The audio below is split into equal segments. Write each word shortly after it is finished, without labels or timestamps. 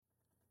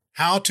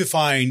how to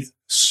find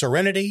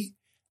serenity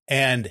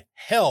and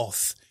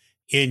health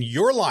in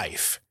your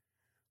life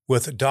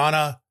with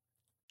Donna,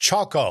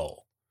 Chacko,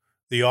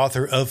 the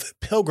author of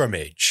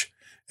Pilgrimage,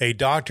 a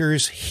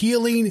doctor's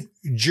healing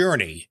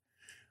journey,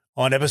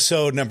 on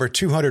episode number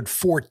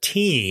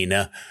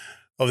 214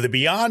 of the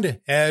Beyond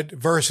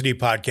Adversity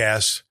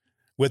podcast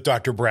with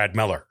Dr. Brad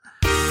Miller.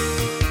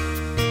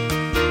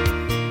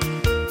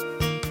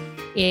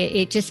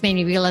 It just made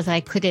me realize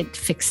I couldn't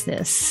fix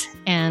this.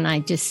 And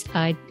I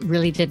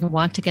really didn't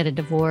want to get a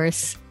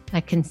divorce.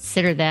 I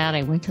considered that.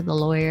 I went to the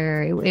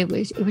lawyer. It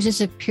was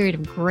just a period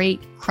of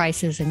great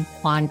crisis and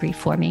quandary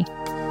for me.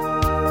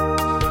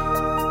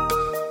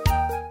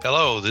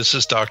 Hello, this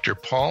is Dr.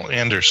 Paul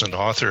Anderson,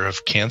 author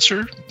of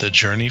Cancer, The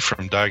Journey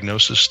from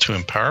Diagnosis to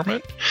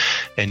Empowerment,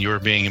 and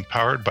you're being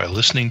empowered by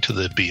listening to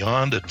the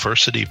Beyond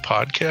Adversity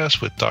podcast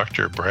with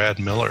Dr. Brad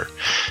Miller,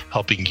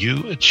 helping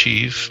you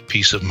achieve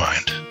peace of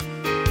mind.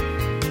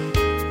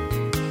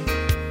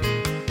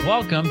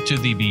 Welcome to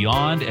the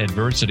Beyond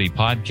Adversity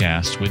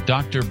podcast with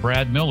Dr.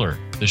 Brad Miller,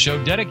 the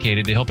show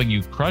dedicated to helping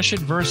you crush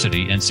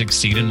adversity and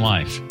succeed in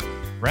life.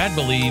 Brad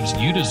believes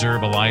you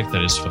deserve a life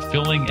that is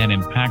fulfilling and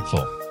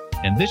impactful.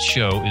 And this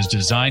show is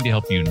designed to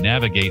help you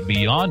navigate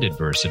beyond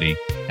adversity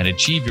and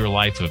achieve your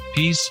life of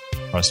peace,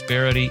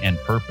 prosperity, and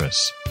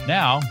purpose.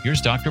 Now,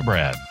 here's Dr.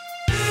 Brad.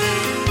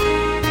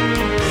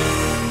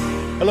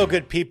 Hello,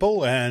 good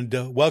people,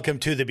 and welcome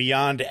to the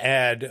Beyond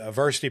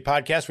Adversity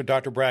podcast with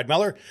Dr. Brad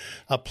Miller.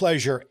 A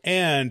pleasure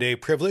and a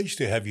privilege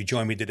to have you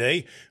join me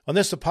today on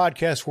this, the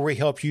podcast where we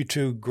help you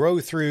to grow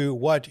through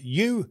what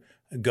you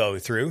go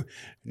through,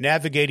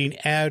 navigating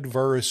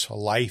adverse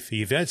life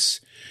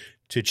events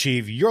to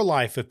achieve your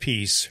life of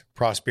peace,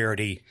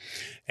 prosperity,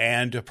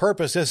 and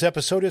purpose. This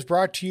episode is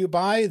brought to you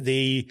by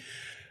the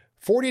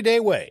 40-Day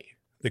Way,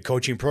 the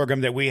coaching program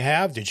that we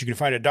have that you can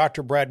find at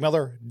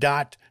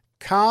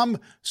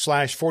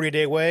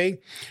drbradmiller.com/40-Day Way.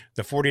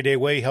 The 40-Day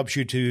Way helps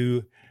you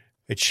to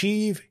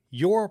achieve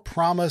your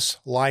promise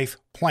life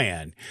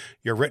plan,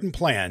 your written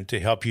plan to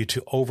help you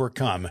to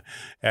overcome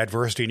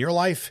adversity in your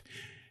life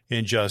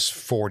in just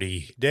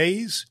 40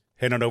 days.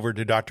 Head on over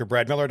to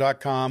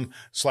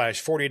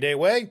drbradmiller.com/40-Day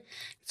Way.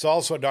 It's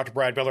also at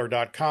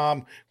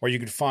drbradmiller.com, where you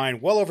can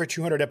find well over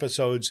 200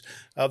 episodes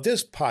of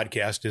this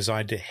podcast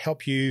designed to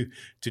help you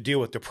to deal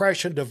with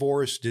depression,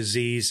 divorce,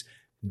 disease,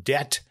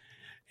 debt,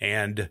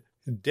 and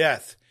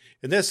death.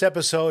 In this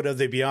episode of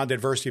the Beyond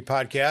Adversity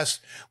podcast,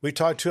 we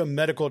talked to a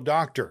medical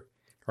doctor.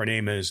 Her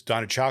name is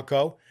Donna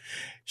Chacko.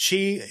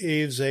 She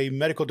is a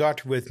medical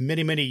doctor with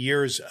many, many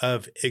years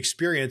of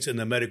experience in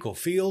the medical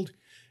field.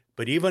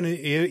 But even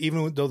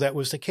though that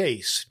was the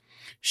case,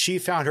 she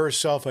found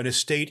herself in a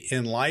state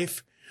in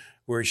life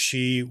where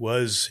she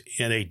was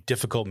in a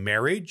difficult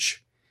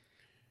marriage.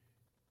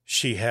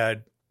 She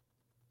had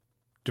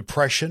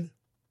depression,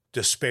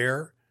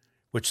 despair,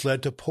 which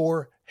led to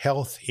poor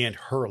health in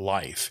her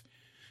life.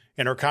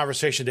 In our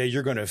conversation today,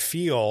 you're going to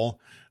feel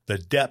the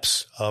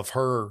depths of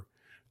her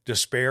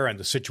despair and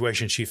the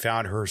situation she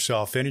found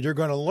herself in, and you're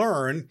going to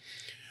learn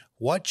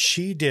what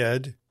she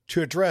did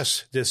to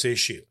address this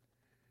issue.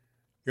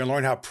 You're going to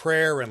learn how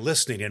prayer and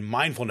listening and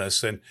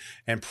mindfulness and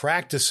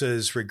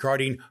practices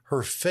regarding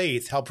her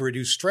faith helped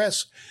reduce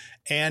stress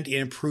and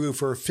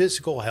improve her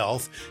physical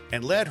health,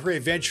 and led her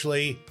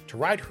eventually to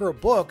write her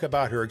book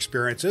about her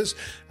experiences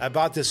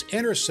about this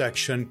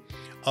intersection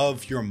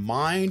of your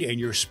mind and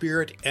your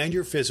spirit and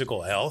your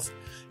physical health.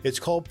 It's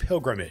called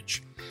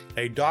Pilgrimage,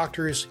 a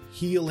doctor's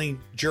healing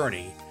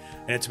journey,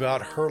 and it's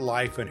about her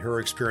life and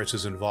her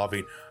experiences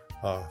involving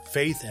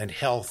faith and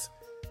health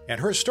and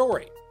her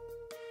story.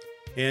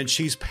 And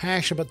she's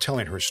passionate about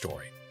telling her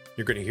story.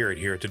 You're going to hear it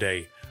here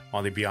today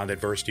on the Beyond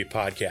Adversity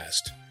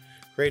podcast.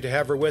 Great to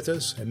have her with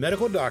us, a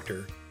medical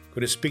doctor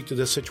going to speak to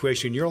the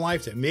situation in your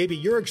life that maybe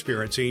you're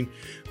experiencing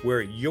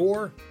where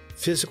your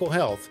physical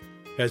health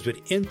has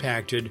been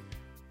impacted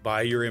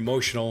by your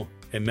emotional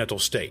and mental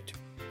state.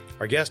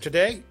 Our guest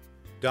today,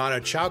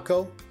 Donna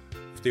Chacko,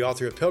 the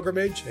author of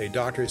Pilgrimage, a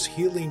doctor's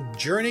healing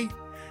journey.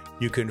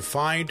 You can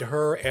find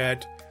her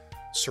at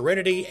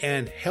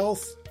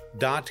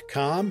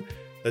serenityandhealth.com.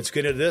 Let's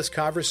get into this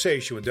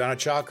conversation with Donna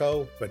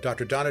Chacko, with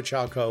Dr. Donna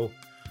Chacko,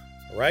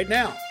 right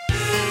now.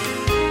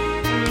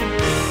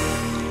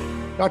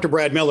 Dr.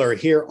 Brad Miller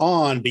here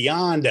on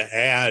Beyond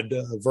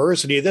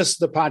Adversity. This is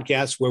the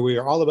podcast where we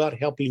are all about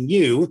helping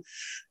you,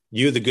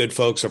 the good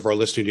folks of our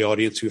listening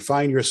audience who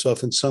find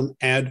yourself in some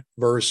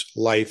adverse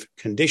life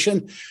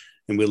condition.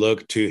 And we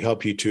look to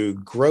help you to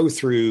grow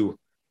through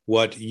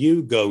what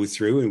you go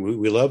through. And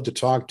we love to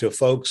talk to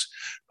folks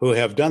who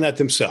have done that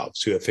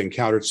themselves, who have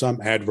encountered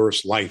some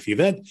adverse life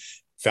event,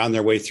 found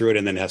their way through it,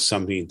 and then has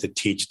something to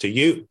teach to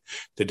you.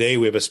 Today,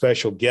 we have a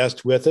special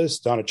guest with us,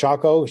 Donna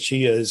Chacko.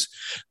 She is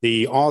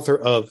the author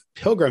of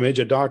Pilgrimage,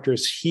 a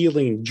doctor's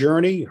healing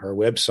journey. Her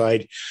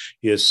website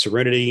is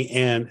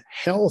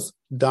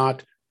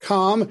serenityandhealth.com.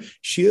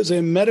 She is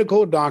a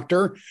medical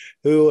doctor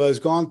who has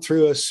gone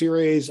through a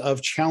series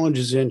of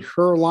challenges in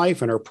her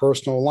life and her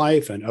personal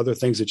life and other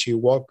things that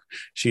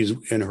she's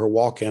in her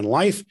walk in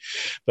life.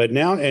 But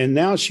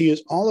now she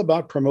is all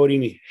about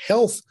promoting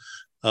health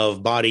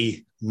of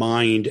body,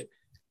 mind,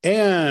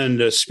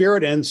 and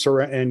spirit, and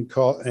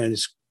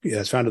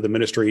has founded the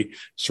ministry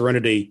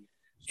Serenity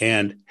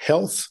and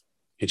Health.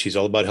 And she's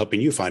all about helping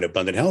you find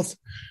abundant health.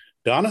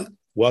 Donna,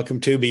 welcome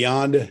to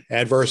Beyond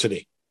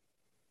Adversity.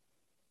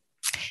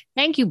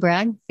 Thank you,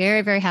 Brad.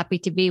 Very, very happy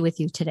to be with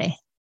you today.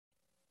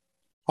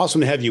 Awesome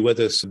to have you with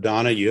us,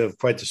 Donna. You have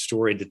quite the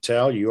story to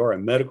tell. You are a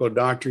medical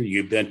doctor.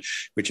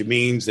 Which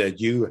means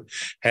that you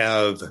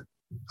have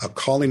a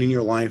calling in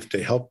your life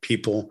to help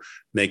people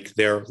make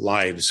their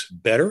lives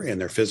better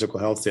and their physical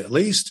health at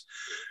least.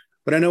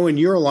 But I know in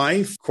your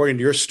life, according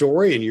to your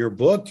story and your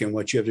book and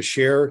what you have to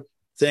share,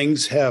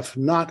 things have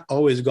not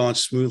always gone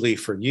smoothly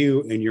for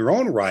you in your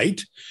own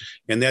right,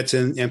 and that's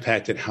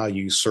impacted how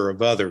you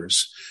serve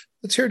others.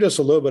 Let's hear just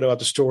a little bit about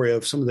the story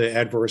of some of the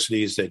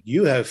adversities that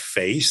you have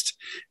faced.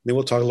 And then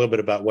we'll talk a little bit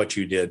about what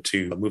you did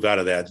to move out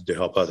of that to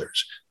help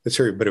others. Let's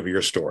hear a bit of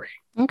your story.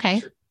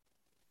 Okay.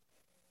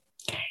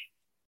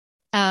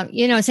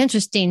 It's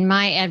interesting.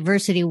 My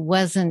adversity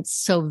wasn't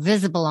so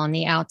visible on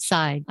the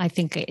outside. I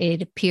think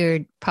it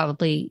appeared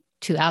probably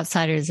to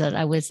outsiders that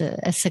I was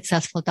a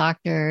successful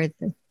doctor,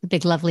 the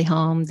big, lovely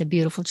home, the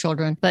beautiful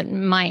children. But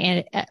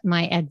my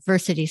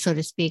adversity, so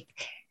to speak,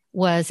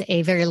 was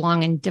a very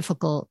long and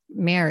difficult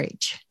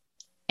marriage.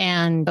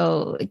 And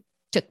so it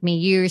took me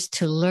years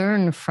to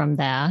learn from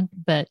that.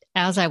 But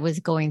as I was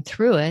going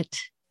through it,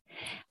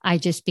 I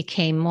just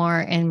became more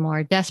and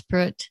more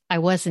desperate. I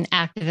wasn't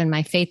active in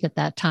my faith at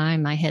that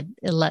time. I had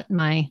let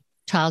my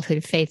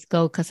childhood faith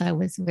go because I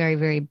was very,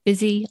 very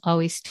busy,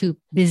 always too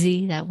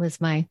busy. That was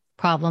my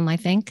problem, I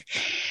think.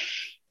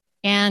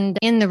 And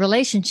in the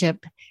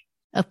relationship,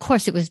 of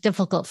course, it was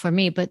difficult for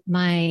me, but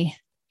my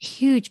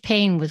huge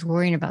pain was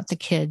worrying about the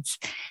kids,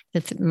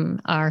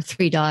 our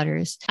three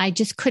daughters. I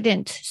just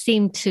couldn't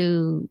seem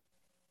to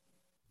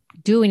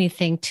do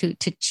anything to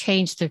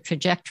change the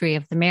trajectory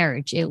of the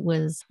marriage. It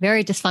was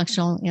very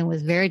dysfunctional and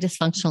was very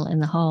dysfunctional in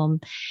the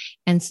home.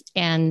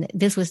 And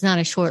this was not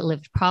a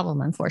short-lived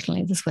problem,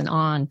 unfortunately. This went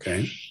on.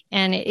 Okay.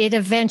 And it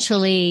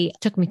eventually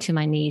took me to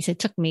my knees. It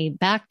took me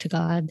back to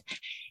God.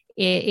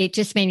 It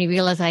just made me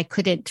realize I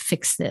couldn't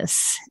fix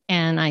this.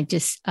 And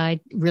I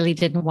really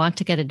didn't want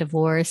to get a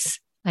divorce.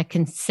 I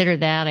considered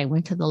that. I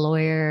went to the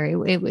lawyer.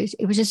 It was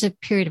just a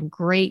period of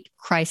great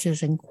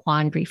crisis and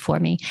quandary for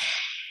me.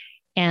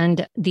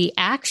 And the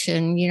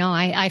action,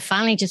 I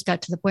finally just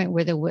got to the point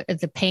where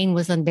the pain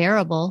was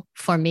unbearable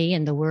for me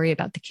and the worry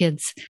about the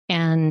kids.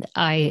 And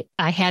I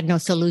had no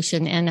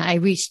solution. And I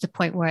reached the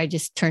point where I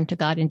just turned to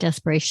God in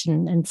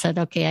desperation and said,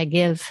 okay, I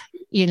give,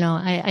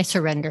 I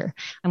surrender.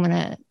 I'm going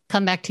to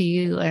come back to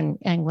you and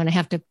I'm going to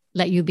have to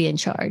let you be in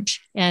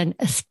charge. And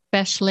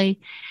especially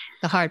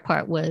the hard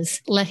part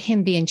was let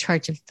him be in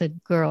charge of the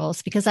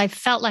girls, because I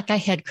felt like I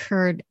had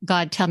heard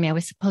God tell me I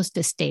was supposed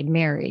to stay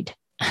married.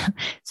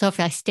 So if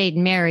I stayed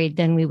married,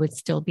 then we would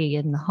still be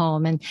in the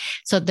home. And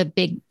so the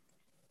big,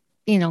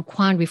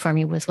 quandary for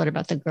me was, what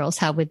about the girls?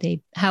 How would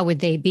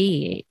they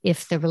be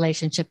if the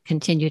relationship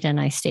continued and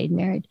I stayed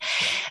married?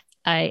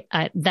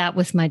 That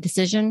was my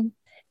decision.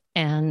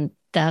 And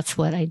that's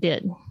what I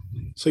did.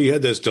 So you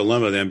had this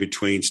dilemma then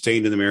between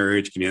staying in the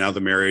marriage, getting out of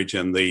the marriage,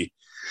 and the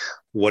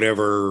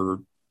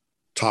whatever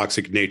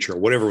toxic nature,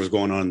 whatever was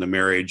going on in the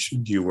marriage,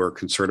 you were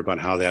concerned about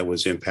how that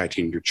was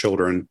impacting your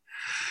children.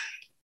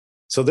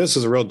 So this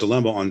is a real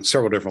dilemma on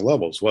several different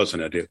levels,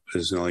 wasn't it? It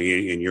was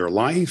in your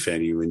life,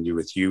 and you and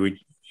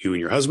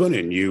your husband,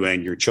 and you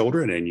and your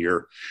children, and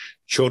your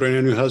children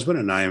and your husband.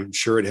 And I am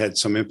sure it had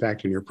some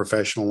impact in your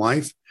professional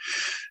life.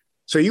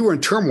 So you were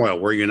in turmoil,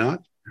 were you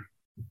not?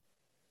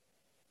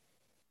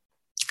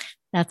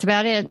 That's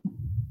about it.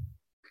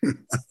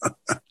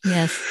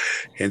 Yes.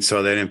 And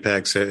so that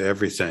impacts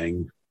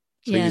everything.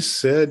 So yes. You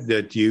said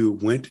that you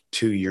went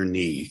to your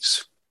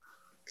knees.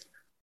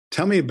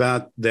 Tell me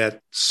about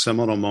that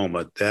seminal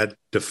moment, that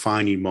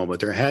defining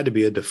moment. There had to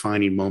be a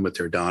defining moment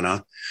there,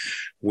 Donna,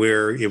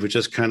 where it was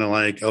just kind of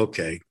like,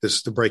 okay, this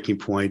is the breaking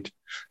point.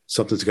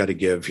 Something's got to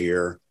give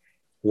here.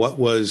 What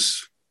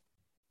was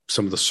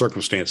some of the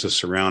circumstances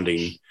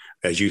surrounding,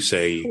 as you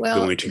say,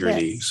 going to your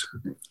knees?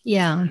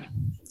 Yeah.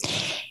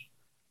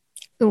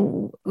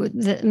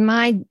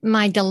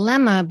 My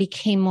dilemma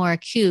became more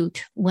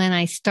acute when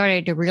I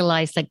started to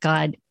realize that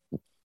God,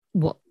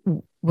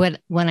 when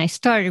I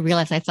started to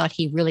realize I thought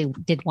he really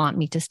did want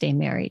me to stay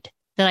married,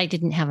 that I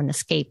didn't have an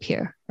escape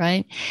here,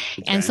 right?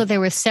 Okay. And so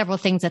there were several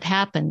things that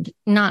happened,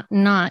 not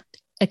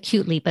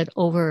acutely, but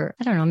over,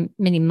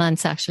 many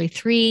months, actually,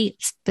 3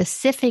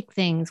 specific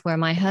things where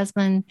my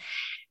husband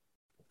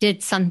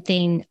did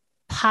something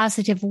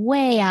positive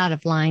way out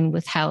of line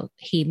with how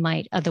he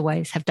might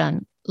otherwise have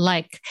done.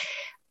 Like,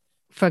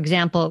 for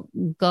example,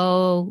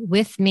 go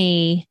with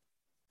me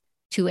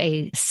to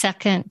a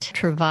second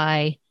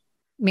Travai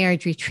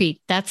marriage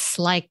retreat. That's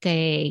like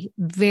a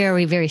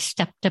very, very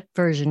stepped up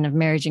version of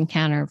Marriage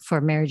Encounter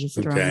for marriages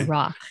that are on the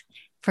rock.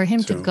 For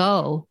him to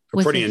go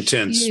was pretty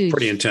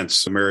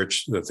intense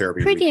marriage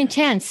therapy. Pretty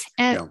intense.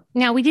 And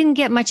now we didn't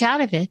get much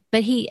out of it,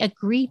 but he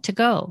agreed to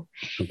go.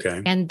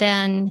 Okay. And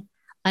then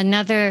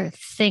another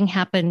thing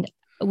happened.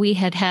 We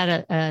had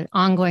an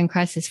ongoing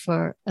crisis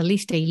for at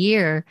least a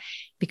year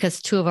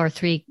because 2 of our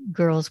 3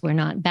 girls were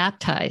not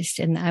baptized,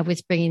 and I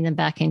was bringing them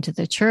back into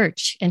the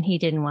church, and he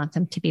didn't want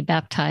them to be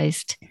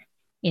baptized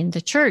in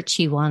the church.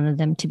 He wanted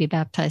them to be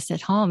baptized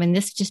at home. And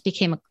this just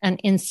became an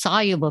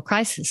insoluble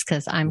crisis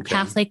because I'm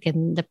Catholic,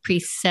 and the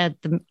priest said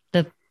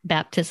the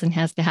baptism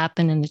has to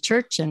happen in the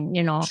church. And,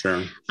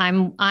 sure.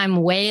 I'm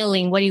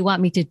wailing, what do you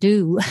want me to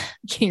do?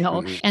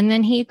 And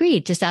then he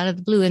agreed just out of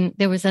the blue. And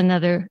there was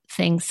another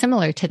thing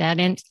similar to that.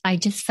 And I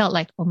just felt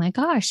like, oh my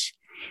gosh,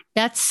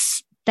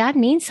 that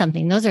means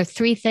something. Those are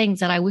 3 things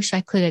that I wish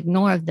I could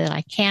ignore that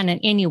I can in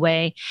any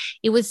way.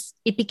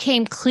 It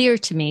became clear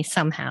to me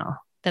somehow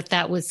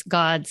that was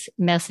God's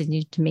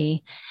message to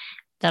me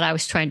that I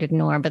was trying to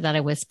ignore, but that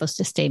I was supposed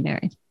to stay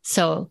married.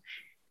 So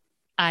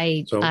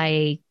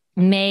I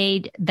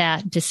made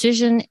that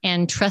decision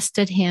and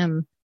trusted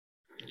him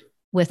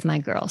with my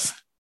girls.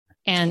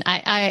 And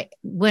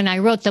when I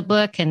wrote the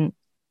book, and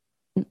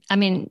I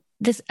mean,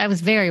 I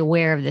was very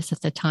aware of this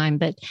at the time,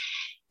 but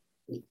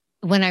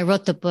when I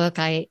wrote the book,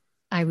 I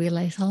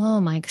realized,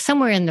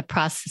 somewhere in the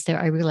process there,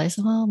 I realized,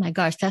 oh my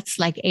gosh, that's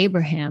like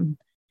Abraham.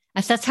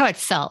 That's how it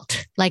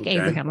felt, like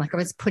Abraham, like I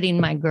was putting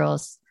my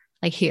girls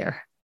like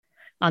here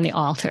on the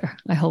altar.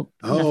 I hope.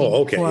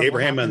 Oh, okay.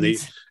 Abraham and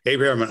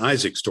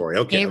Isaac story.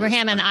 Okay.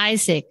 Abraham and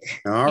Isaac.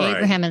 All right.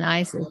 Abraham and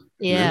Isaac.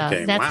 Yeah.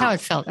 Okay. That's how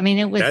it felt. I mean,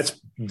 it was,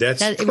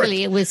 that's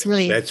pretty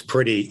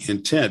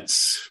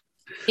intense.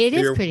 It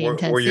is pretty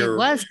intense. It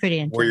was pretty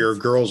intense. Were your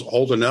girls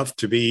old enough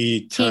to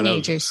be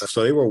teenagers?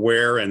 So they were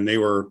aware, and they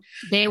were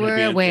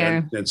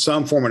aware in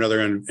some form or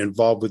another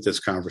involved with this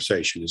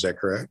conversation. Is that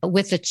correct?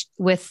 With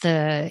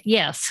the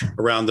yes,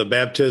 around the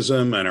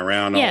baptism and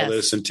around all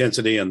this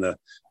intensity and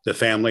the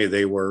family,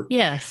 they were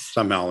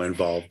somehow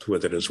involved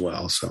with it as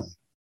well. So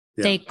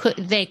they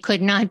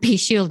could not be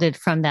shielded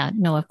from that.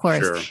 No, of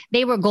course,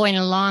 they were going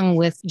along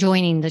with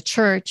joining the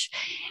church.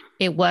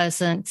 It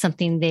wasn't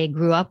something they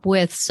grew up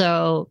with,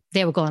 so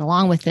they were going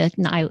along with it.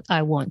 And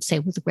I won't say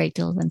with a great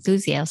deal of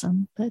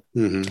enthusiasm, but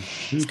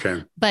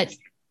okay. But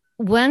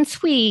once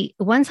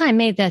I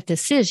made that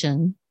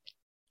decision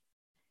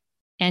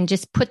and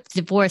just put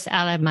divorce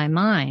out of my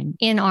mind,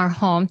 in our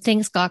home,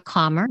 things got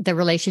calmer. The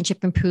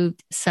relationship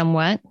improved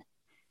somewhat,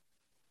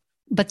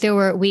 but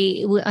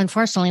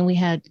unfortunately, we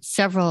had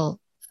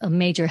several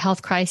major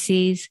health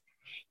crises,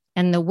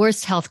 and the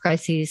worst health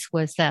crisis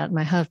was that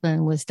my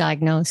husband was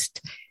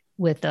diagnosed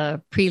with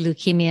a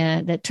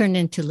pre-leukemia that turned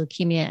into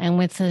leukemia. And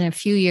within a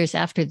few years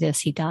after this,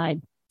 he died.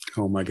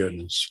 Oh, my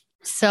goodness.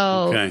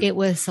 So it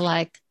was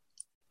like,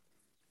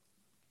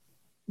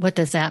 what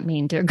does that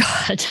mean, dear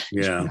God?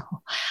 Yeah.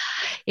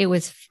 It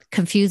was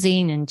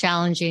confusing and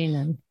challenging.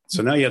 And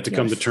so now you have to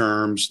come to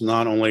terms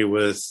not only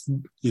with,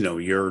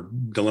 your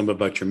dilemma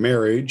about your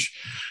marriage,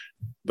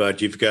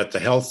 but you've got the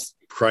health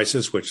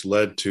crisis, which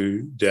led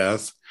to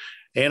death.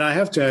 And I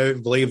have to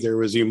believe there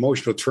was the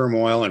emotional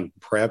turmoil and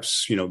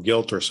perhaps,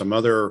 guilt or some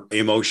other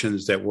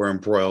emotions that were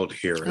embroiled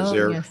here.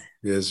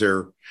 Is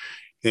there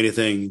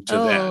anything to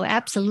that? Oh,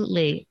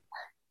 absolutely.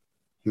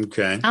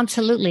 Okay.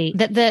 Absolutely.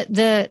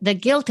 The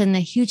guilt and the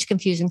huge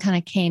confusion kind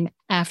of came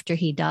after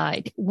he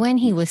died. When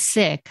he was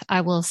sick,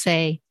 I will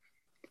say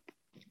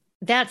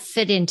that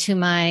fit into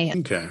my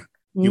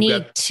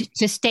need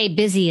to stay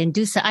busy and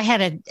do so. I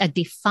had a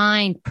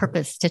defined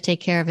purpose to take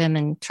care of him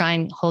and try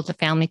and hold the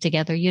family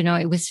together.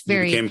 It was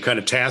you became kind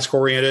of task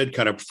oriented,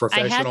 kind of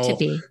professional. I had to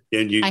be.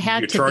 And you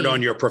turned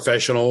on your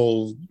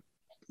professional,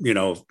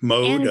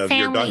 mode and of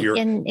family,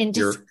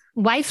 your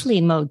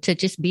wifely mode to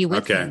just be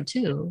with him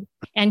too.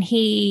 And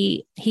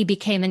he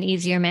became an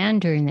easier man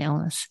during the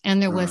illness.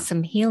 And there was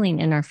some healing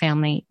in our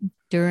family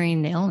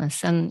during the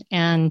illness.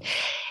 And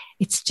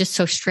it's just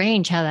so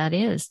strange how that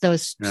is.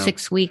 Those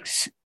 6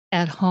 weeks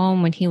at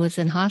home when he was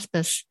in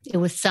hospice, it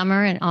was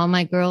summer and all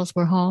my girls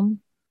were home.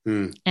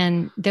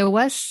 And there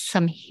was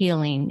some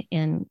healing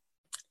in.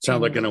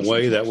 Sounds like in a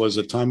way that was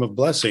a time of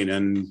blessing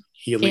and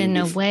healing. In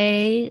a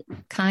way,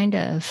 kind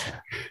of.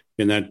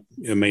 Isn't that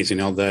amazing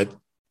how that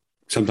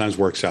sometimes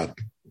works out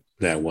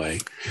that way?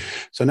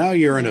 So now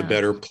you're in a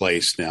better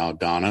place now,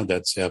 Donna.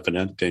 That's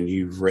evident. And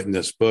you've written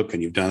this book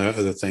and you've done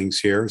other things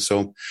here.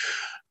 So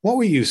what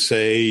would you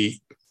say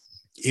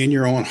in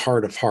your own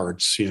heart of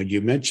hearts? You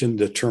mentioned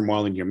the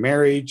turmoil in your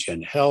marriage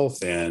and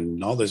health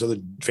and all this other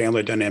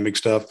family dynamic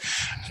stuff.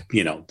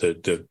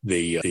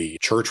 The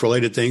church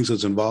related things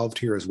is involved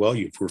here as well.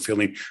 You were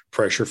feeling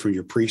pressure from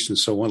your priest and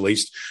so on. At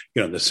least,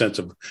 the sense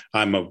of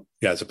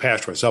as a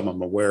pastor myself,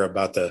 I'm aware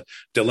about the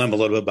dilemma a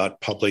little bit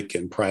about public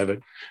and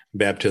private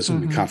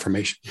baptism and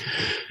confirmation.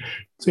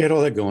 So you had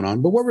all that going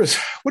on. But what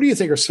do you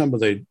think are some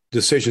of the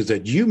decisions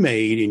that you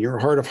made in your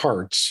heart of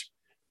hearts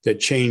that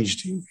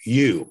changed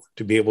you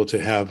to be able to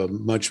have a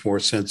much more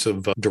sense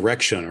of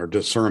direction or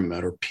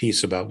discernment or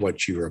peace about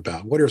what you were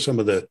about? What are some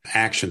of the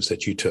actions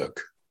that you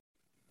took?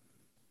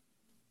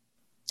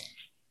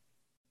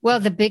 Well,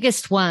 the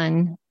biggest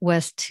one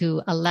was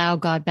to allow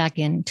God back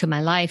into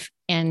my life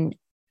and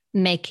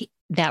make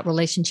that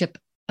relationship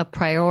a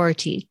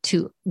priority,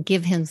 to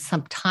give him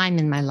some time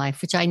in my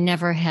life, which I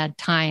never had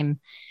time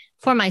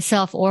for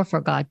myself or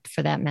for God,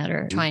 for that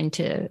matter, trying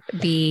to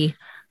be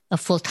a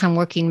full-time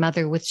working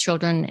mother with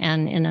children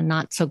and in a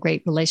not so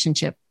great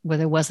relationship where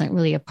there wasn't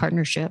really a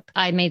partnership.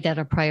 I made that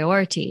a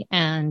priority.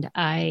 And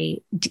I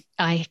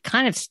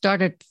kind of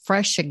started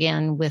fresh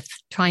again with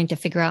trying to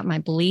figure out my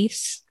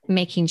beliefs,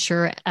 making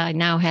sure I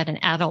now had an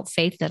adult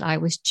faith that I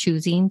was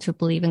choosing to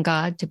believe in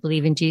God, to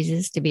believe in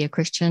Jesus, to be a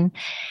Christian.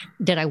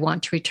 Did I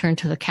want to return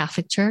to the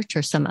Catholic Church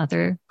or some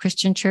other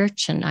Christian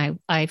church? And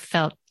I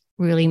felt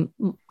really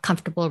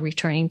comfortable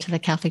returning to the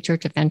Catholic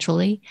Church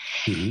eventually.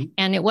 Mm-hmm.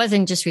 And it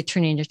wasn't just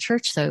returning to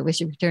church, though. It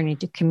was returning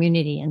to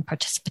community and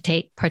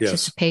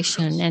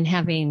participation and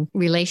having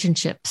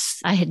relationships.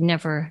 I had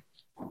never,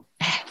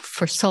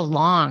 for so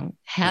long,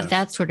 had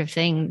that sort of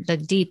thing, the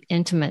deep,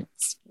 intimate,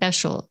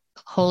 special,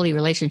 holy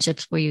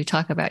relationships where you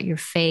talk about your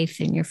faith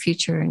and your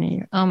future.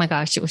 And oh my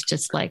gosh, it was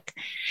just like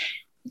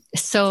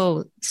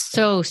so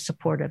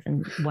supportive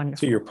and wonderful.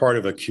 So you're part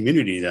of a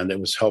community then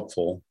that was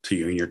helpful to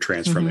you in your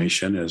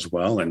transformation as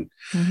well. And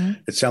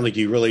it sounded like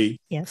you really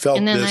felt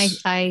and then this.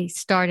 I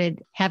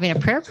started having a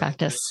prayer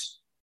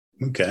practice.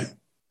 Okay.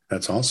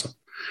 That's awesome.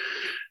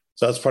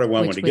 So that's part of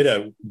what I want to get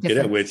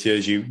at with you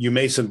is you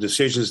made some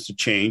decisions to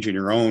change in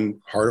your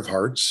own heart of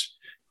hearts.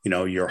 You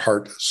know, your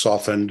heart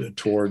softened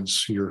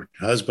towards your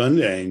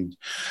husband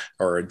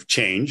or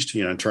changed,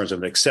 in terms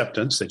of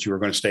acceptance that you were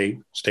going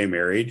to stay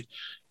married.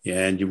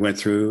 And you went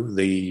through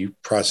the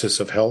process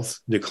of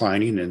health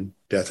declining and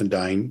death and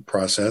dying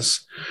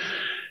process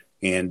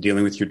and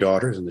dealing with your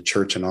daughters and the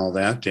church and all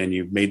that. And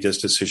you made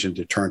this decision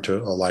to turn to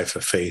a life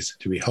of faith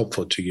to be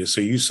helpful to you. So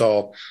you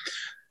saw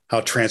how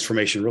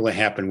transformation really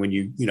happened when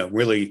you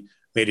really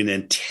made an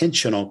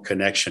intentional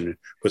connection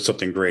with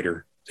something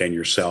greater than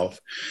yourself.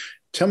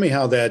 Tell me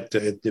how that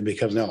it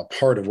becomes now a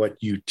part of what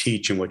you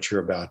teach and what you're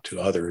about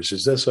to others.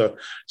 Is this a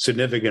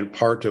significant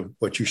part of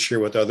what you share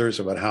with others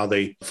about how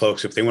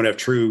folks, if they want to have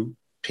true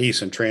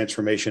peace and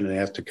transformation, they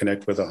have to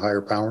connect with a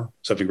higher power,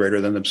 something greater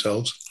than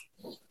themselves?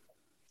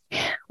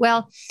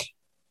 Well,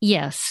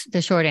 yes,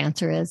 the short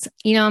answer is,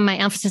 my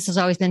emphasis has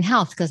always been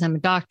health because I'm a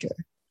doctor.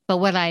 But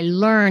what I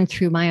learned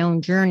through my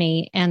own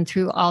journey and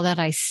through all that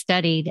I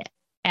studied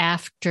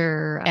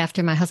after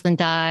my husband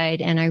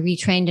died, and I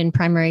retrained in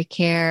primary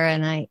care,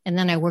 and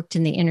then I worked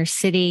in the inner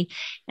city,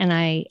 and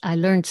I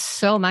learned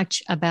so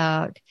much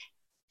about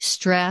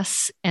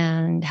stress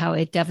and how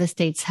it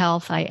devastates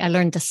health. I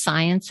learned the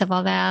science of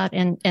all that,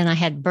 and I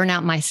had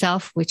burnout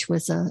myself, which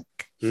was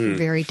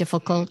very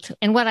difficult.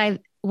 And what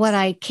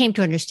I came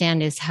to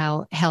understand is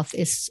how health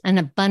is an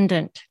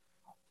abundant,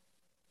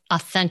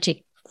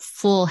 authentic,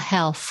 full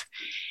health.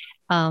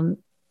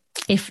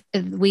 If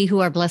we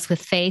who are blessed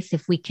with faith,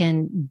 if we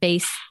can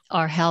base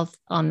our health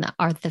on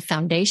the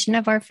foundation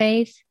of our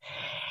faith,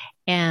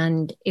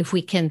 and if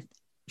we can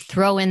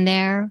throw in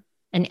there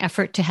an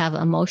effort to have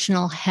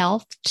emotional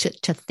health,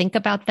 to think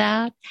about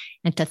that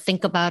and to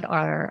think about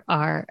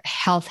our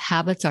health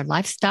habits, our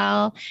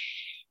lifestyle,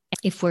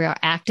 if we are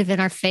active in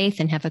our faith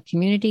and have a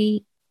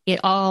community, it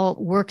all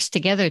works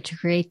together to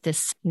create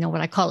this,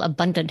 what I call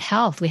abundant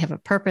health. We have a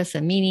purpose,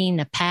 a meaning,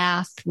 a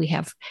path. We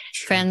have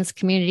friends,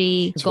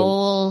 community,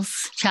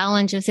 goals,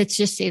 challenges.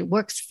 It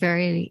works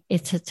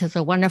it's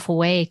a wonderful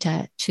way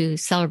to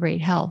celebrate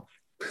health.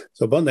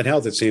 So abundant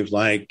health, it seems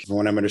like, from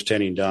what I'm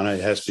understanding, Donna,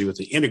 it has to do with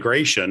the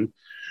integration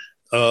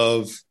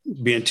of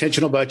being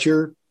intentional about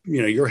your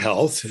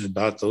health,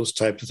 about those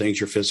types of things,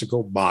 your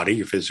physical body,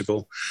 your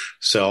physical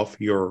self,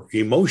 your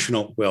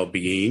emotional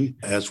well-being,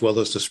 as well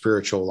as the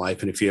spiritual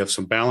life. And if you have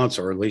some balance,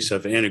 or at least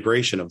have an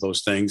integration of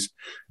those things,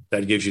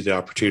 that gives you the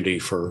opportunity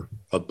for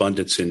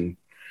abundance in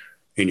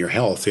your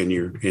health,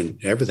 in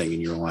everything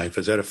in your life.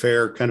 Is that a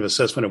fair kind of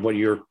assessment of what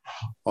you're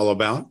all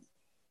about?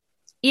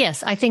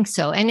 Yes, I think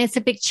so. And it's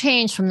a big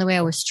change from the way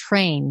I was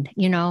trained.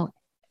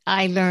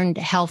 I learned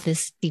health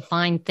is a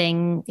defined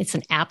thing. It's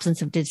an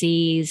absence of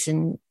disease,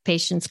 and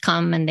patients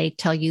come and they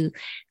tell you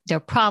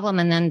their problem,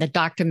 and then the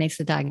doctor makes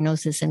the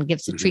diagnosis and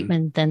gives the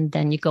treatment.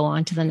 Then you go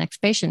on to the next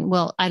patient.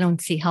 Well, I don't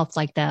see health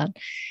like that.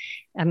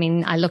 I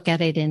mean, I look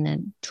at it in a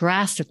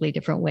drastically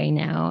different way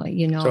now.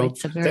 So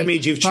it's a very that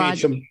means you've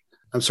changed some.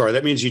 I'm sorry.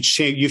 That means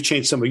you've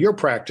changed some of your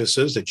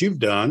practices that you've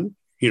done,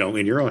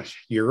 in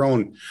your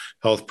own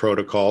health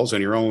protocols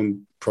and your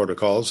own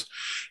protocols.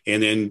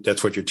 And then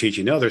that's what you're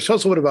teaching others. Tell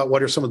us a little about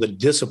what are some of the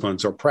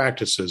disciplines or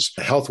practices,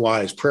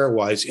 health-wise,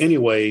 prayer-wise, any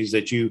ways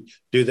that you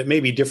do that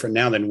may be different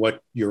now than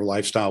what your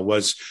lifestyle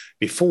was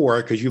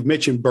before, because you've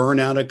mentioned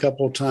burnout a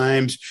couple of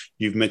times.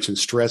 You've mentioned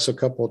stress a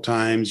couple of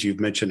times. You've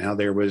mentioned how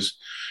there was,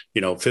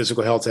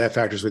 physical health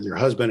factors with your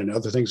husband and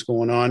other things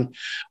going on.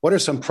 What are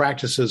some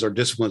practices or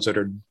disciplines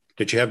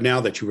that you have now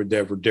that you were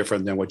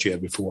different than what you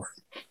had before?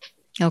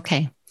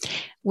 Okay.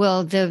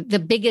 Well,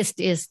 the biggest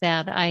is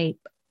that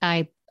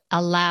I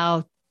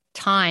allow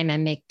time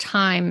and make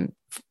time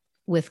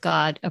with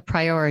God a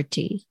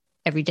priority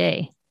every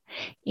day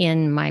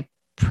in my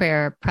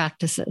prayer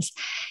practices.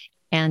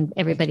 And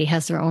everybody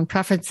has their own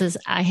preferences.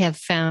 I have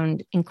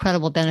found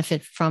incredible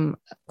benefit from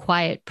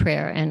quiet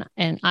prayer,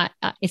 and I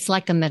it's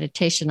like a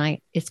meditation.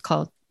 It's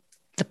called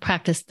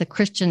the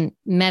Christian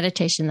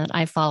meditation that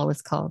I follow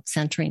is called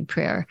centering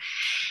prayer.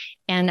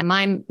 And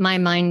my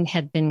mind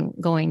had been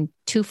going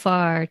too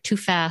far, too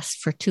fast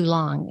for too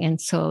long. And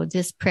so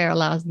this prayer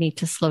allows me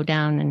to slow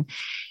down and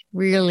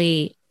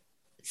really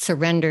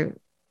surrender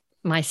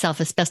myself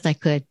as best I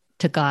could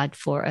to God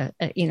for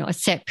a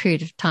set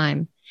period of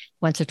time,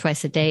 once or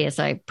twice a day as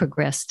I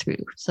progress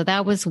through. So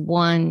that was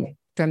one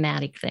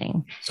dramatic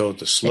thing. So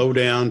to slow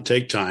down,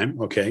 take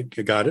time. Okay,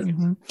 you got it.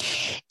 Mm-hmm.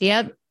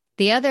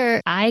 The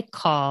other I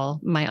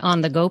call my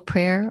on-the-go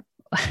prayer,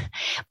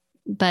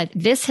 but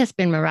this has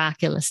been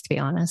miraculous, to be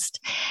honest.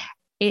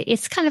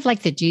 It's kind of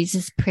like the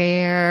Jesus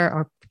prayer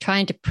or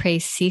trying to pray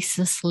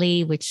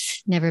ceaselessly,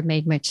 which never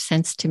made much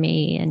sense to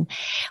me.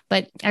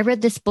 But I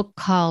read this book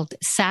called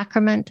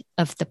Sacrament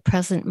of the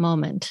Present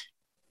Moment,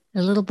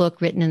 a little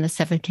book written in the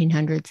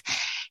 1700s.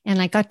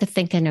 And I got to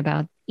thinking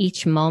about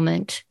each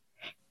moment.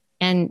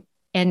 And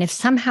if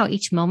somehow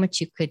each moment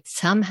you could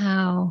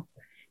somehow,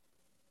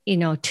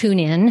 tune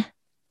in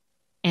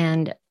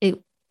and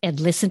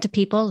listen to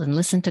people and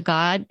listen to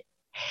God.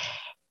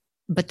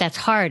 But that's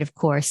hard, of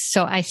course.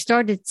 So I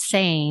started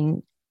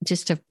saying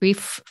just a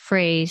brief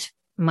phrase,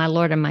 my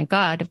Lord and my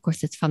God. Of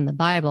course, it's from the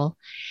Bible.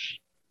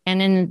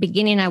 And in the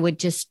beginning, I would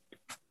just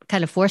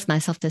kind of force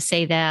myself to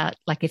say that,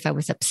 like if I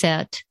was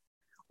upset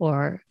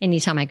or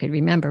anytime I could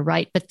remember,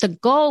 right? But the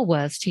goal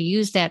was to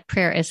use that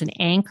prayer as an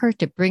anchor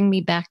to bring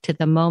me back to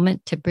the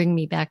moment, to bring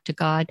me back to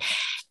God.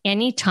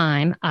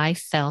 Anytime I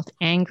felt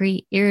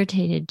angry,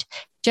 irritated,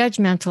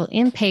 judgmental,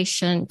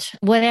 impatient,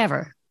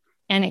 whatever.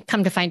 And it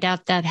come to find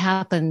out that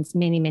happens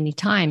many, many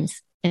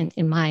times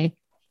in my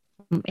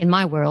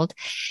world.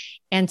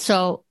 And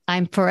so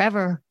I'm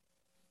forever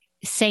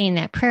saying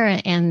that prayer.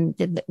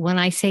 And when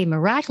I say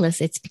miraculous,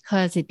 it's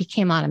because it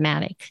became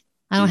automatic.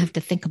 I don't have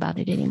to think about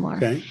it anymore.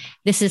 Okay.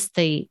 This is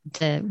the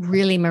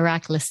really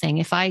miraculous thing.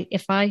 If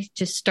I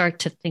just start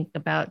to think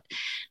about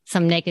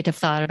some negative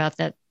thought about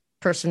that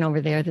person over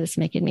there that's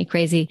making me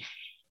crazy,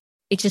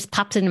 it just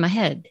pops into my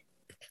head,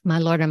 my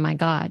Lord and my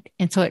God.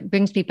 And so it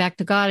brings me back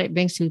to God. It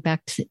brings me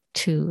back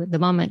to the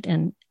moment.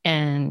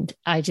 And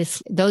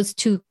those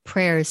two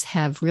prayers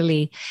have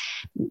really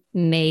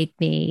made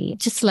me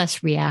just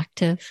less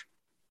reactive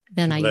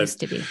than I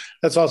used to be.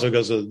 That's also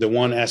because the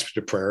one aspect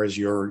of prayer is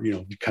your,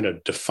 kind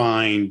of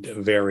defined,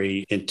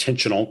 very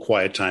intentional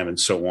quiet time and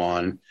so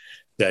on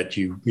that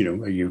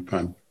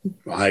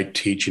I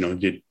teach,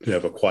 you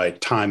have a quiet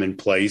time and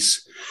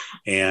place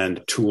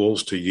and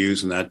tools to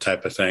use and that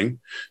type of thing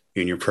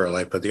in your prayer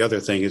life. But the other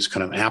thing is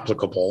kind of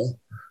applicable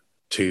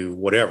to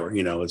whatever,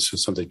 it's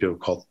just something people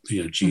call,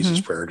 Jesus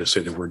prayer, to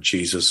say the word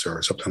Jesus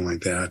or something like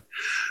that,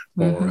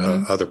 or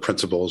other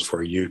principles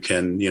where you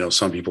can,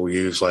 some people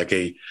use like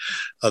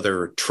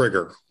other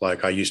trigger.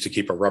 Like I used to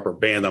keep a rubber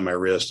band on my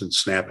wrist and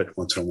snap it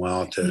once in a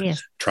while to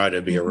try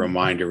to be a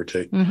reminder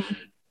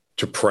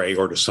to pray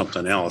or to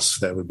something else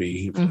that would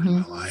be important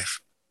in my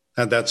life.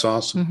 And that's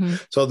awesome.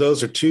 So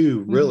those are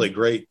two really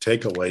great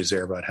takeaways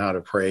there about how to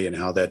pray and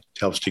how that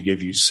helps to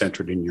give you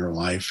centered in your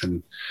life.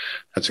 And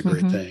that's a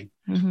great thing.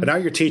 But now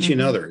you're teaching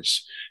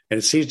others. And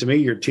it seems to me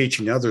you're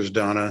teaching others,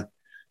 Donna,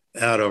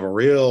 out of a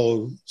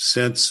real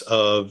sense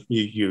of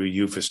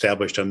you've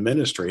established a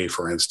ministry,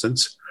 for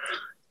instance,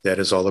 that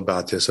is all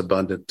about this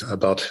abundant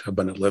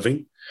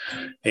living.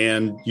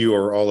 And you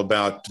are all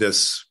about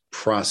this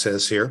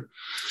process here.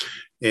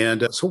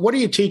 And so what are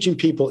you teaching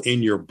people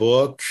in your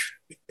book,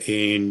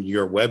 in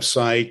your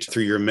website,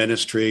 through your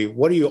ministry?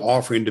 What are you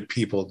offering to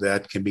people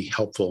that can be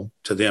helpful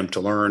to them to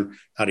learn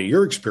out of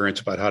your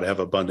experience about how to have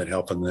abundant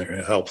health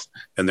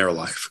in their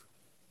life?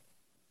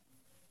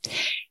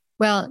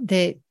 Well,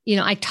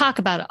 I talk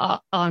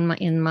about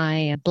in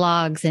my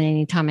blogs, and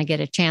anytime I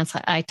get a chance,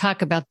 I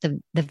talk about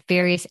the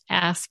various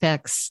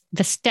aspects,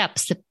 the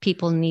steps that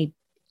people need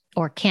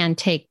or can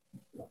take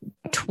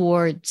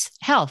towards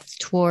health,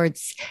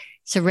 towards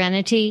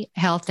serenity,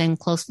 health, and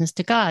closeness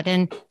to God.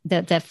 And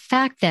the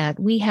fact that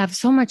we have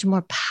so much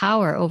more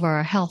power over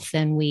our health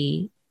than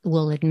we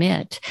will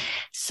admit.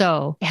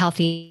 So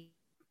healthy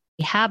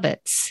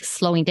habits,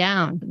 slowing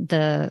down,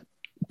 the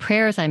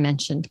prayers I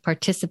mentioned,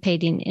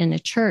 participating in a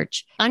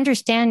church,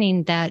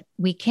 understanding that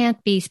we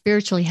can't be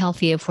spiritually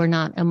healthy if we're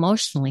not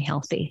emotionally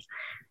healthy.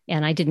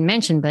 And I didn't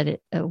mention, but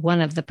one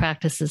of the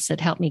practices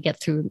that helped me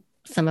get through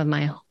some of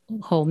my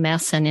whole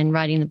mess and in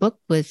writing the book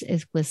was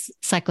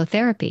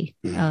psychotherapy.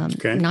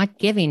 Not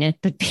giving it,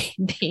 but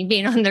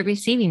being on the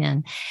receiving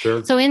end.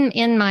 Sure. So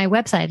in my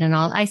website and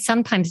all, I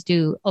sometimes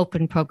do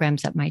open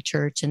programs at my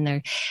church, and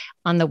there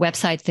on the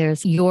website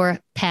there's Your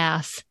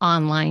Path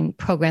online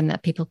program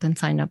that people can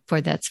sign up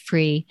for that's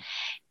free,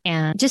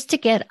 and just to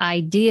get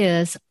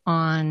ideas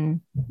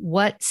on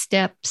what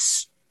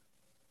steps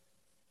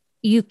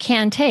you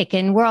can take,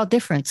 and we're all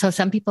different. So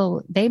some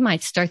people, they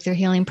might start their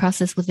healing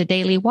process with a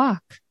daily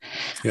walk.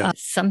 Yeah.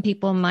 Some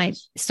people might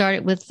start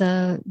it with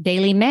a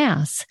daily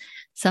mass.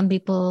 Some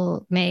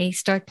people may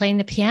start playing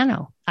the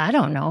piano. I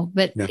don't know,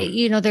 but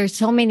there's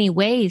so many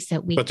ways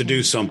that we. But to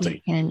do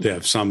something, to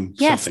have some.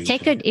 Yes, something.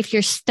 take it. If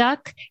you're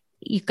stuck,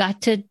 you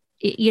got to,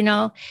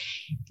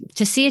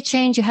 to see a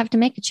change, you have to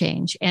make a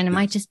change, and it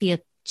might just be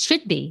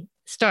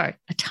start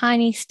a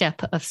tiny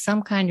step of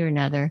some kind or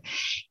another.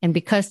 And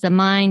because the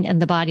mind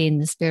and the body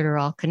and the spirit are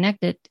all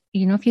connected,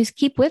 if you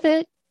keep with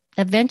it,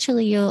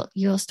 eventually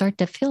you'll start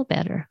to feel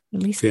better.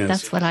 At least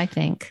that's what I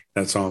think.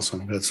 That's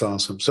awesome. That's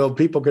awesome. So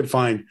people could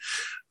find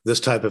this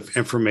type of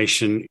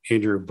information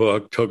in your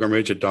book,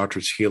 Pilgrimage, A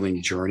Doctor's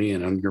Healing Journey,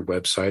 and on your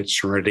website,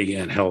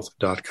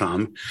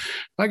 serenityandhealth.com.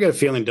 I got a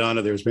feeling,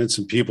 Donna, there's been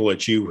some people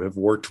that you have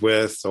worked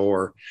with,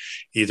 or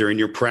either in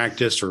your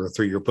practice or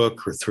through your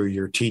book or through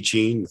your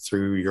teaching,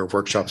 through your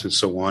workshops and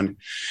so on,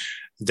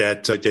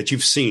 that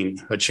you've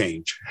seen a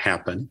change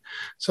happen.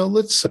 So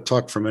let's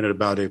talk for a minute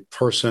about a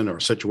person or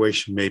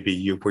situation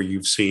maybe where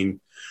you've seen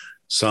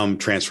some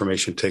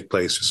transformation take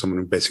place, or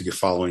someone basically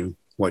following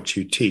what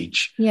you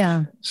teach.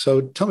 Yeah.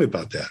 So tell me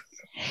about that.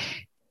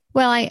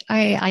 Well,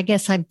 I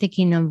guess I'm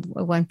thinking of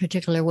one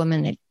particular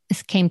woman that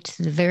came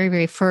to the very,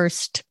 very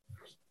first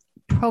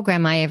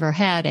program I ever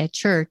had at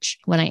church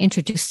when I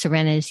introduced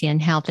Serenity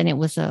and Health. And it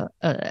was a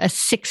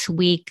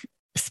 6-week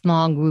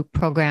small group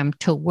program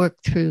to work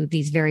through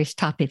these various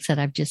topics that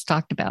I've just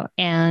talked about.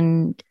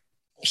 And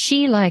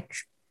she, like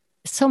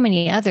so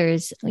many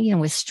others,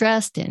 was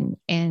stressed and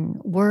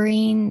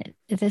worrying.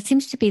 That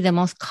seems to be the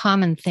most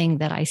common thing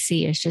that I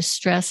see, is just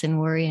stress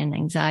and worry and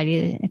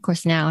anxiety. And of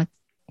course, now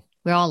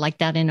we're all like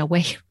that in a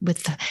way,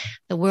 with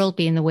the world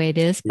being the way it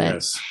is.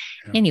 But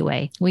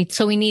anyway, we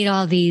need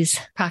all these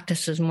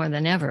practices more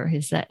than ever,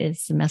 is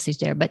the message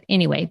there. But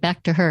anyway,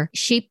 back to her.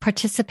 She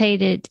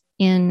participated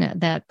in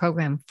that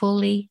program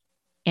fully,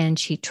 and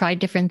she tried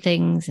different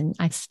things. And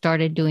I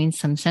started doing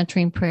some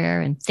centering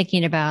prayer and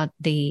thinking about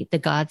the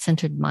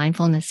God-centered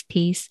mindfulness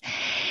piece.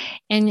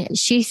 And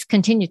she's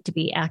continued to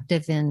be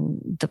active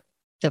in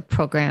the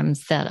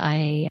programs that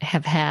I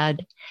have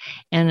had.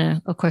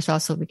 And of course,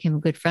 also became a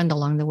good friend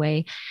along the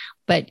way.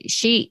 But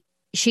she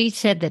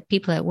said that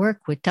people at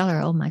work would tell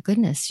her, "Oh my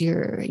goodness,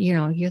 you're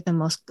the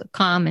most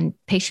calm and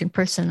patient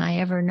person I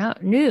ever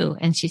knew."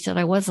 And she said,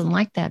 "I wasn't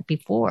like that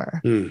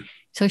before."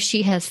 So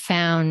she has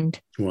found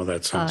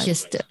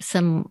just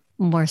some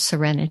more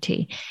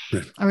serenity.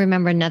 Right. I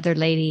remember another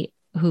lady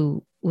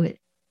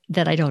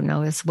that I don't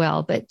know as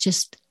well, but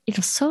just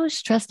so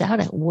stressed out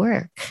at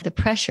work, the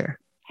pressure.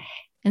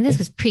 And this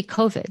was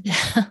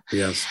pre-COVID.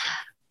 Yes.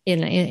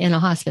 in a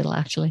hospital,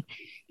 actually.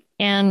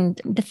 And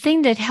the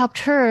thing that helped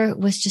her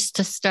was just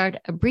to start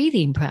a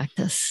breathing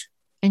practice.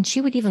 And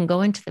she would even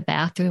go into the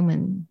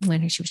bathroom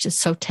when she was just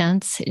so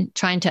tense,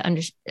 trying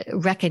to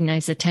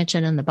recognize the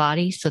tension in the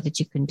body so that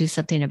you can do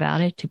something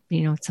about it, to,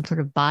 some sort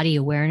of body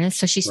awareness.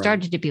 So she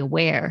started to be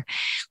aware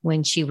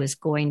when she was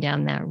going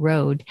down that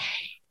road,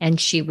 and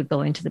she would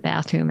go into the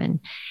bathroom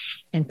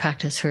and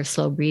practice her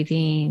slow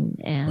breathing.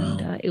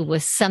 And it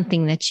was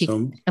something that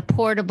a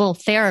portable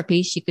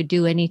therapy she could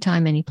do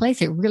anytime, any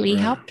place. It really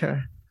helped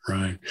her.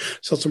 Right.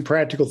 So some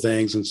practical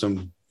things and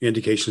some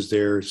indications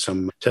there,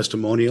 some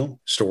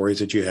testimonial stories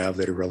that you have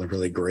that are really,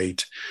 really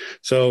great.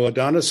 So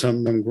Donna,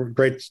 some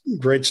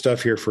great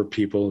stuff here for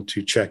people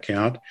to check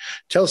out.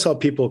 Tell us how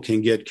people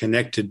can get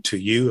connected to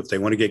you, if they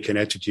want to get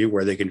connected to you,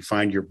 where they can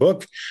find your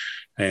book,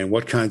 and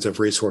what kinds of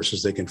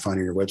resources they can find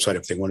on your website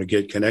if they want to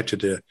get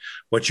connected to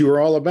what you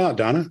are all about,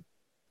 Donna.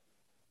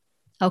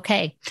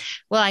 Okay.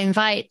 Well, I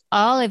invite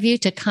all of you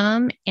to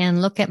come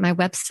and look at my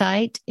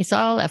website. It's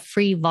all a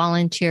free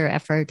volunteer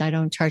effort. I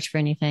don't charge for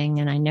anything,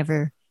 and I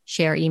never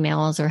share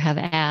emails or have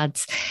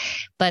ads.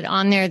 But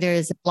on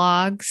there's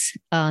blogs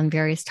on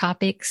various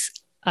topics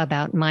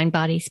about mind,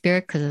 body,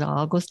 spirit, because it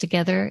all goes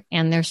together.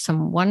 And there's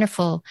some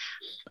wonderful,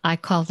 I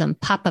call them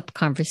pop-up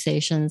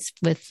conversations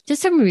with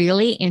just some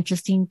really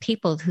interesting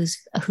people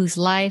whose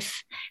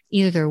life,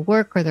 either their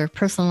work or their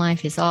personal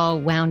life, is all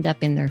wound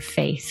up in their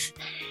faith.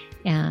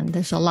 And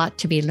there's a lot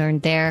to be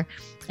learned there.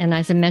 And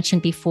as I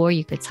mentioned before,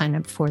 you could sign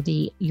up for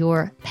the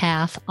Your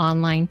Path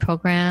online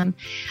program.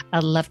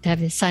 I'd love to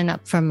have you sign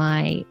up for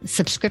my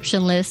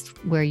subscription list,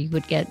 where you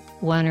would get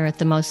 1 or at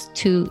the most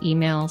 2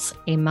 emails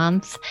a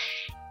month.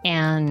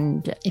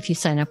 And if you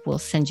sign up, we'll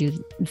send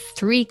you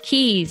 3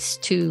 keys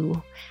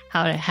to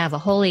how to have a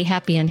holy,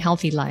 happy, and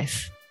healthy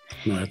life.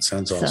 Well, that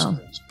sounds awesome.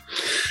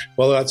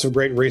 Well, that's some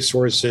great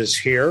resources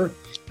here.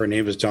 Her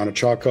name is Donna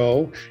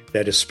Chacko.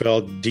 That is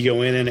spelled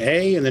Donna, and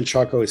then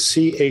Chacko is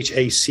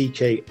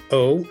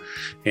Chacko.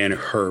 And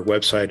her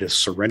website is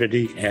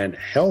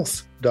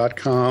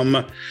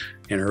serenityandhealth.com.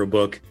 And her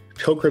book,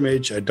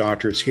 Pilgrimage, A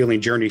Doctor's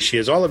Healing Journey. She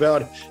is all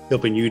about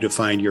helping you to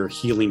find your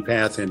healing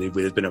path. And it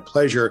has been a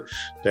pleasure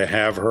to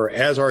have her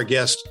as our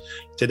guest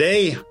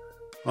today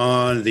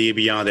on the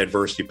Beyond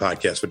Adversity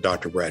podcast with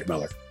Dr. Brad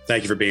Miller.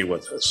 Thank you for being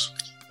with us.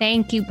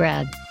 Thank you,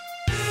 Brad.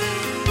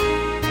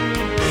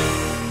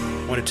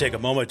 I want want to take a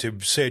moment to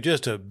say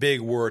just a big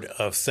word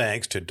of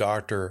thanks to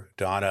Dr.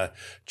 Donna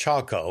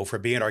Chacko for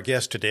being our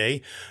guest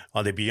today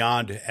on the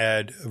Beyond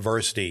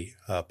Adversity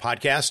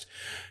podcast.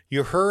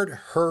 You heard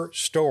her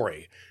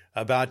story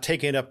about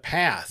taking a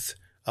path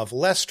of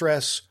less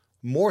stress,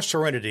 more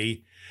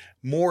serenity,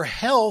 more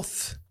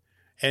health,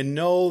 and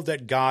know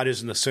that God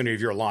is in the center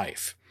of your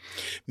life.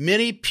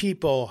 Many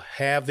people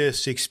have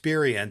this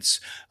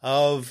experience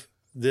of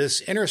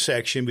this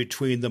intersection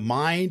between the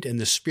mind and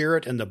the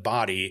spirit and the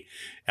body,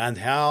 and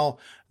how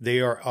they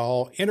are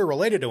all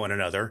interrelated to one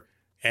another,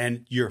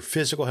 and your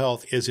physical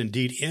health is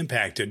indeed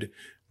impacted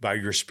by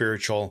your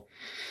spiritual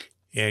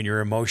and your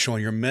emotional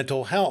and your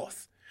mental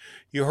health.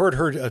 You heard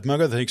her,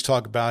 among other things,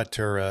 talk about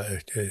her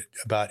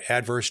about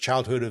adverse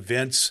childhood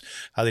events,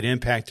 how that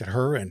impacted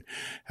her, and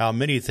how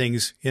many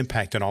things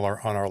impact on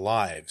our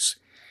lives.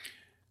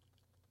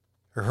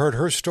 You heard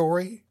her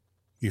story,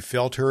 you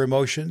felt her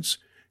emotions,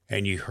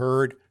 and you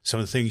heard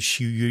some of the things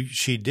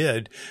she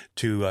did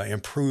to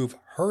improve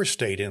her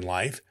state in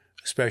life,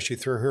 especially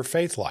through her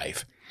faith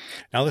life.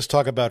 Now let's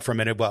talk for a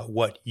minute about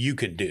what you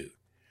can do.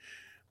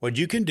 What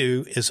you can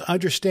do is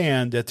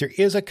understand that there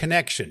is a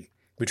connection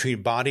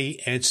between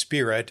body and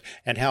spirit,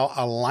 and how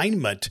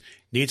alignment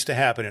needs to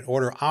happen in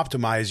order to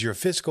optimize your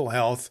physical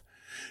health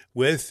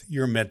with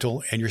your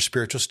mental and your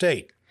spiritual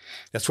state.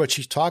 That's what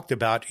she talked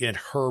about in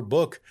her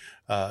book,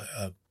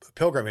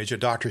 Pilgrimage, A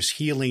Doctor's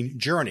Healing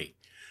Journey.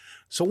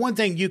 So one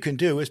thing you can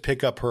do is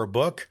pick up her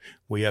book.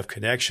 We have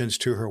connections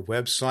to her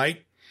website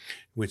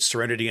with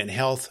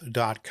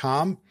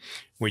serenityandhealth.com,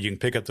 where you can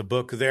pick up the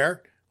book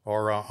there,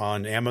 or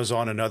on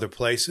Amazon and other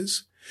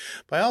places.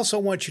 But I also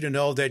want you to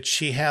know that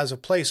she has a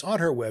place on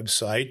her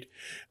website,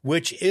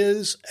 which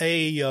is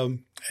a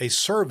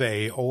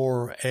survey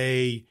or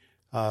a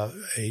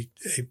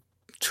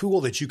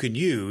tool that you can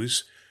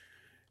use,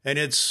 and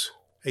it's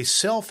a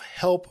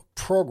self-help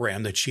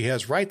program that she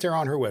has right there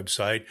on her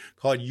website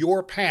called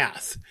Your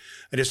Path.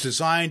 And it's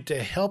designed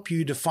to help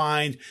you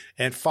define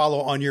and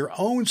follow on your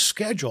own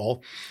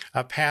schedule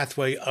a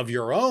pathway of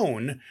your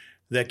own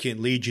that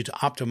can lead you to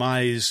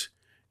optimize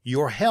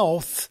your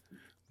health,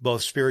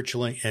 both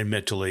spiritually and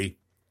mentally,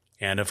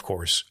 and of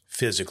course,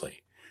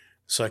 physically.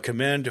 So I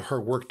commend her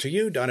work to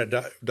you,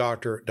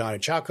 Dr. Donna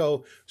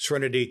Chacko,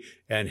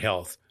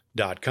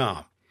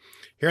 serenityandhealth.com.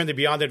 Here in the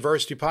Beyond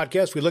Adversity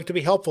podcast, we look to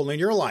be helpful in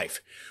your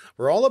life.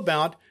 We're all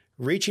about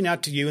reaching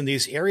out to you in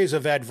these areas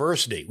of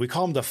adversity. We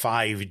call them the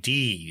 5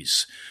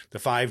 Ds. The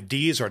 5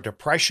 Ds are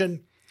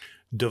depression,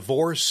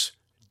 divorce,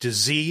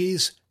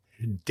 disease,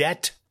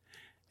 debt,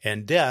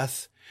 and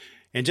death.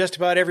 And just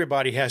about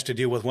everybody has to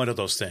deal with one of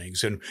those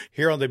things. And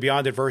here on the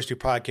Beyond Adversity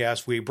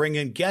podcast, we bring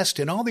in guests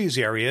in all these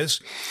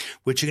areas,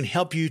 which can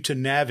help you to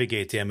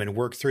navigate them and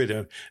work through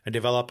them and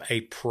develop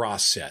a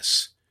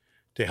process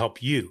to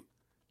help you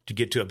to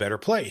get to a better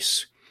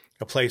place,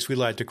 a place we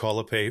like to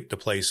call the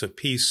place of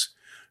peace,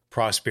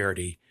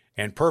 prosperity,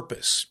 and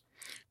purpose.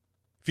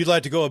 If you'd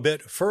like to go a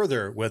bit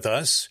further with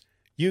us,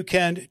 you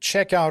can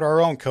check out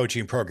our own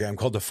coaching program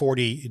called the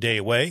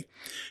 40-Day Way.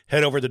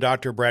 Head over to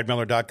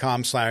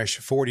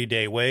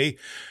drbradmiller.com/40-day-way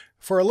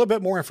for a little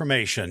bit more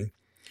information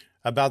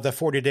about the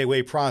 40-Day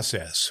Way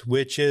process,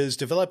 which is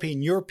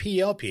developing your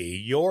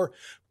PLP, your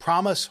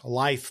Promise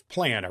Life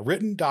Plan, a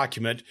written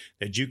document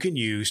that you can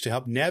use to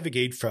help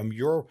navigate from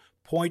your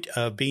point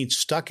of being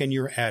stuck in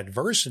your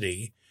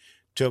adversity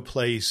to a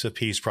place of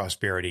peace,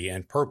 prosperity,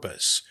 and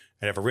purpose.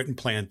 I have a written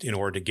plan in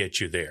order to get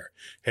you there.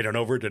 Head on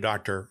over to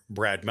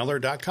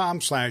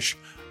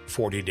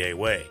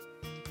drbradmiller.com/40-day-way.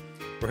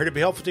 We're here to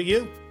be helpful to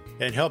you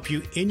and help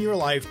you in your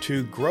life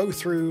to grow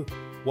through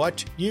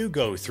what you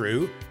go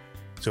through.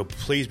 So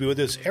please be with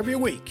us every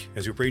week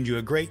as we bring you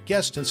a great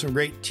guest and some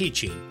great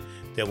teaching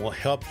that will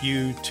help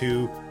you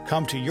to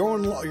come to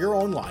your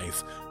own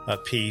life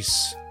of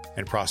peace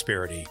and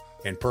prosperity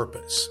and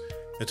purpose.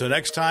 Until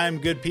next time,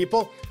 good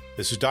people,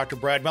 this is Dr.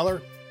 Brad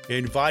Miller,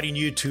 inviting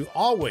you to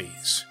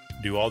always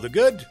do all the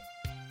good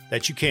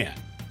that you can.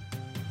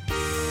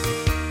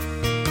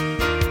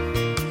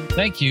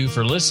 Thank you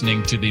for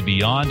listening to the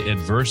Beyond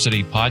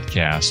Adversity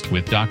podcast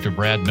with Dr.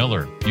 Brad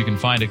Miller. You can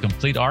find a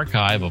complete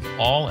archive of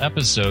all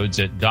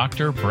episodes at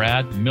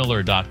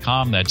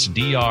drbradmiller.com. That's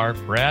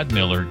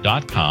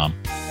drbradmiller.com.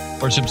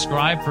 Or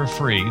subscribe for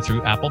free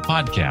through Apple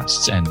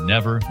Podcasts and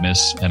never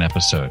miss an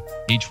episode.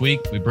 Each week,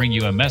 we bring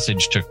you a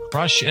message to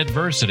crush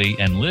adversity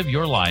and live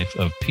your life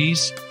of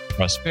peace,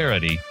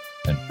 prosperity,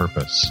 and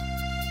purpose.